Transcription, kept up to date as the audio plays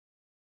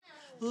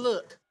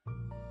Look.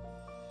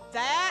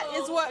 That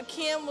is what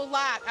Kim will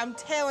like, I'm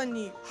telling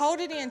you. Hold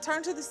it in,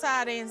 turn to the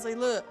side, Anslee,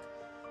 look.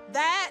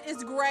 That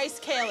is Grace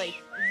Kelly.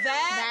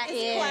 That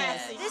is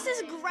classy. This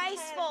is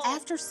graceful.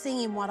 After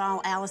seeing what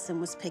all Allisyn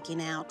was picking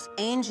out,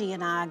 Angie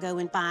and I go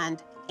and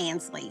find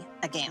Anslee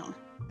a gown.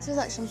 This is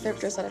like some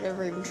thrift dress that I've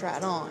ever even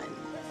tried on.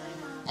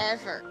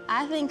 Ever.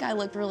 I think I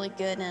looked really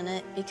good in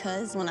it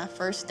because when I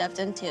first stepped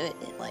into it,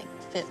 it like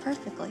fit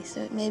perfectly.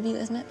 So maybe it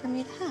was meant for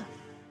me to have.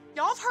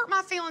 Y'all have hurt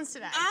my feelings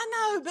today.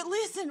 I know, but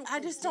listen, I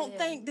just don't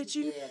think that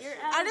you,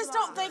 I just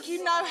don't think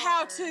you know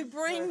how to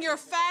bring your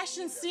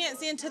fashion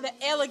sense into the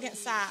elegant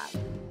side.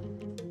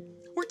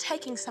 We're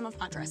taking some of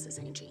my dresses,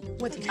 Angie,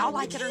 whether y'all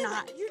like it or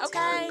not,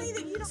 okay?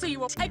 So you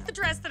will take the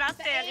dress that I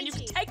said, and you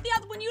can take the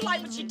other one you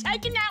like, but you're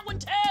taking that one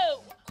too.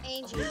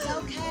 Angie, it's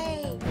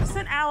okay. I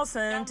sent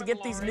Allisyn to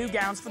get these new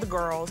gowns for the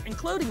girls,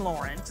 including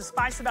Lauren, to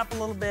spice it up a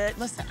little bit.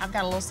 Listen, I've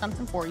got a little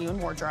something for you in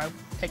wardrobe.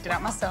 Picked it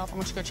out myself. I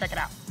want you to go check it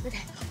out.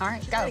 Okay. All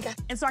right, go.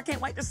 And so I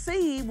can't wait to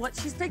see what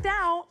she's picked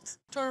out.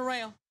 Turn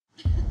around.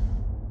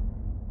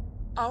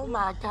 Oh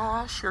my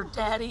gosh, your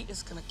daddy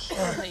is gonna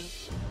kill me.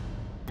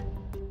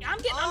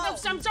 I'm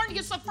starting to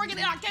get so friggin'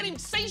 ill, I can't even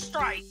see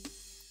straight.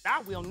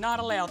 I will not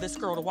allow this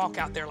girl to walk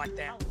out there like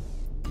that.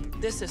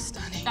 This is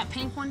stunning. That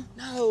pink one?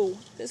 No,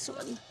 this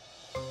one.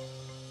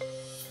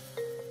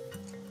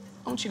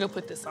 Why don't you go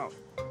put this on?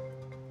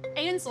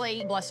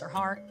 Anslee, bless her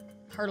heart,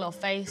 her little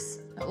face,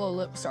 that little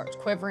lip starts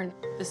quivering.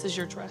 This is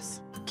your dress.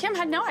 Kim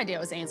had no idea it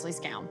was Anslee's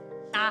gown.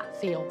 I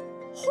feel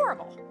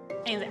horrible.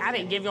 And I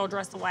didn't give your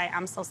dress away.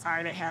 I'm so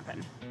sorry that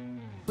happened.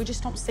 We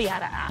just don't see eye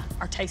to eye.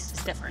 Our taste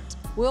is different.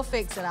 We'll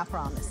fix it, I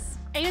promise.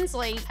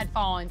 Anslee had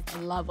fallen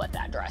in love with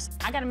that dress.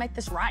 I gotta make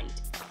this right.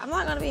 I'm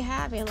not gonna be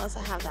happy unless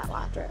I have that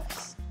white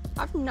dress.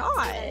 I'm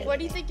not. What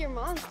do you think your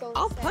mom's going to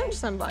I'll say? punch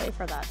somebody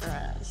for that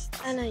dress.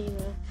 I know you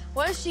will.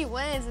 What if she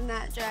wins in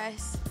that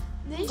dress?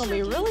 I'm gonna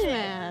be really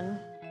mad.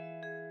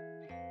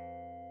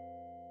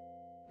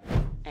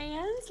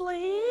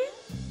 Anslee.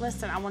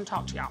 Listen, I want to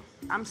talk to y'all.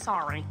 I'm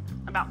sorry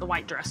about the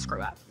white dress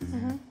screw up.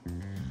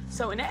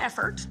 So in an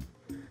effort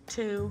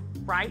to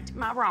right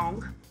my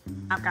wrong,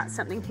 I've got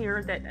something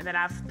here that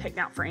I've picked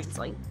out for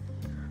Anslee.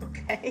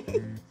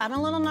 Okay. I'm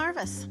a little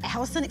nervous.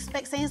 Allisyn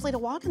expects Anslee to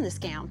walk in this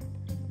gown.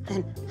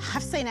 And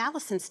I've seen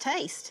Allisyn's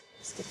taste.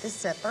 Let's get this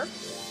zipper.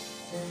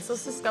 So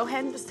let's just go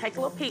ahead and just take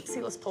a little peek.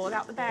 See, let's pull it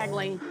out the bag,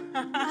 Lee.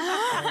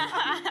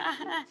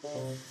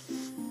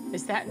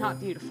 Is that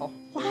not beautiful?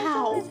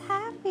 Wow. She's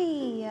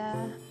happy.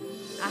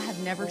 I have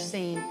never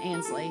seen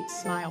Anslee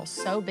smile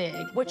so big,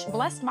 which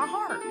blessed my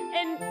heart.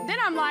 And then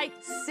I'm like,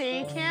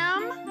 see,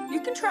 Kim,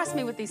 you can trust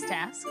me with these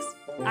tasks.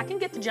 I can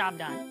get the job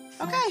done.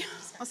 Okay,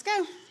 let's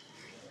go.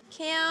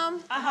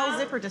 Kim. A whole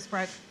zipper just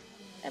broke.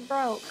 It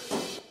broke.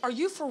 Are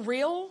you for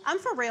real? I'm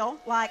for real.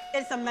 Like,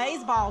 it's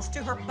amaze balls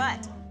to her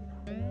butt.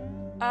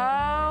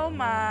 Oh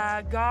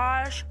my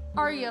gosh.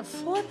 Are you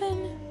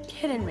flipping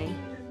kidding me?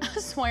 I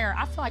swear,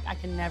 I feel like I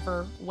can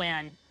never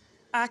win.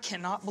 I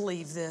cannot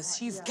believe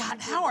this. You've got,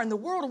 how in the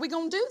world are we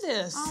gonna do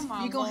this? Oh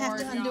my You're gonna have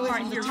to undo it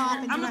Right from the here. top.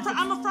 And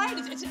I'm afraid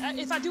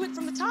if I do it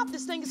from the top,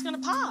 this thing is gonna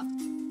pop.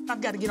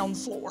 I've got to get on the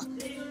floor.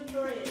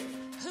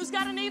 Who's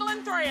got a needle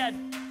and thread?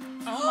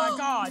 Oh my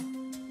God.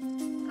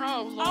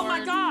 Oh, Lord. Oh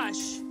my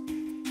gosh.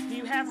 Do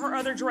you have her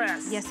other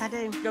dress? Yes, I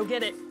do. Go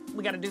get it.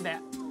 We got to do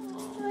that.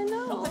 I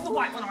know. Go put the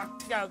white one on.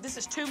 Go. This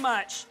is too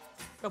much.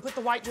 Go put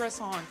the white dress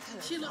on.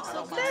 She looks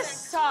so This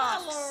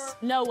sucks.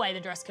 No way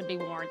the dress could be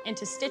worn. And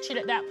to stitch it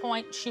at that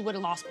point, she would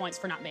have lost points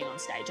for not being on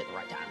stage at the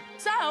right time.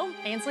 So,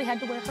 Anslee had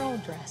to wear her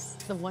old dress,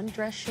 the one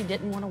dress she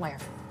didn't want to wear.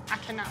 I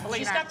cannot believe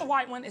She's that. got the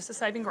white one. It's a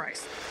saving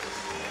grace.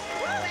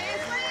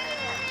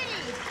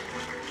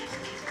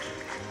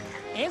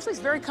 Anslee's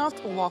very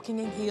comfortable walking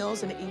in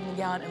heels and an evening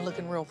gown and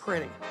looking real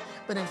pretty.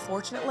 But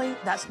unfortunately,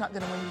 that's not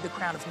going to win you the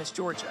crown of Miss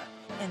Georgia.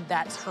 And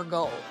that's her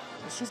goal.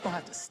 And she's going to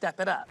have to step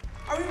it up.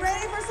 Are we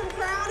ready for some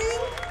crowning?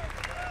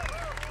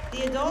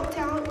 The adult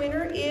talent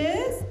winner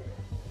is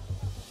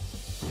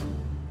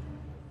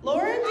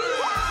Lauren.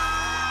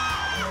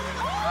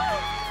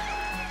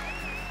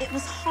 It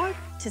was hard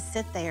to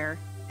sit there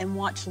and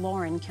watch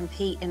Lauren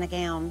compete in a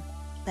gown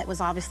that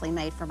was obviously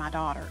made for my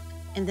daughter.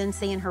 And then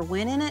seeing her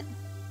win in it,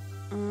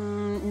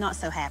 not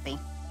so happy.